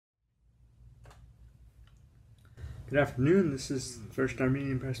Good afternoon. This is First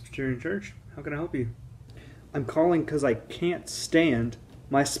Armenian Presbyterian Church. How can I help you? I'm calling because I can't stand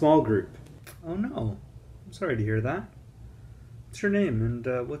my small group. Oh no, I'm sorry to hear that. What's your name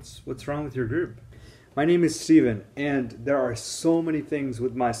and what's wrong with your group? My name is Steven, and there are so many things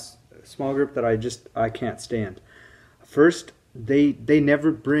with my small group that I can't stand. First, they never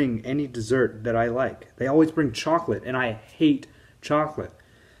bring any dessert that I like. They always bring chocolate, and I hate chocolate.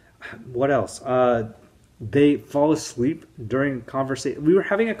 What else? They fall asleep during conversation. We were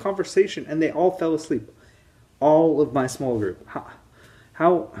having a conversation, and they all fell asleep. All of my small group. How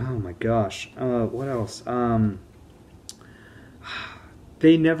oh my gosh. What else?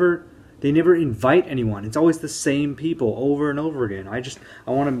 They never invite anyone. It's always the same people over and over again. I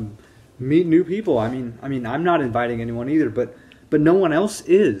want to meet new people. I mean I'm not inviting anyone either, but no one else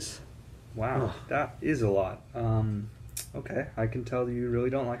is. Wow, that is a lot. Okay, I can tell you really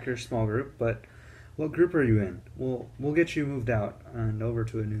don't like your small group, but what group are you in? We'll get you moved out and over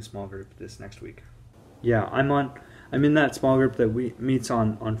to a new small group this next week. Yeah, I'm in that small group that meets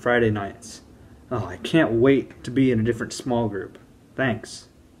on Friday nights. Oh, I can't wait to be in a different small group. Thanks.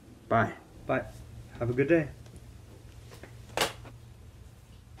 Bye. Bye. Have a good day.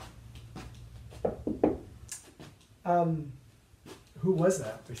 Who was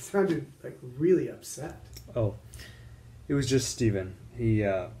that? They sounded like really upset. Oh, it was just Steven.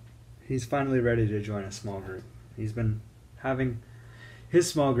 He's finally ready to join a small group. He's been having his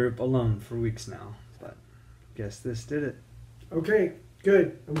small group alone for weeks now, but guess this did it. Okay,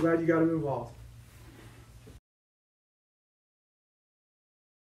 good. I'm glad you got him involved.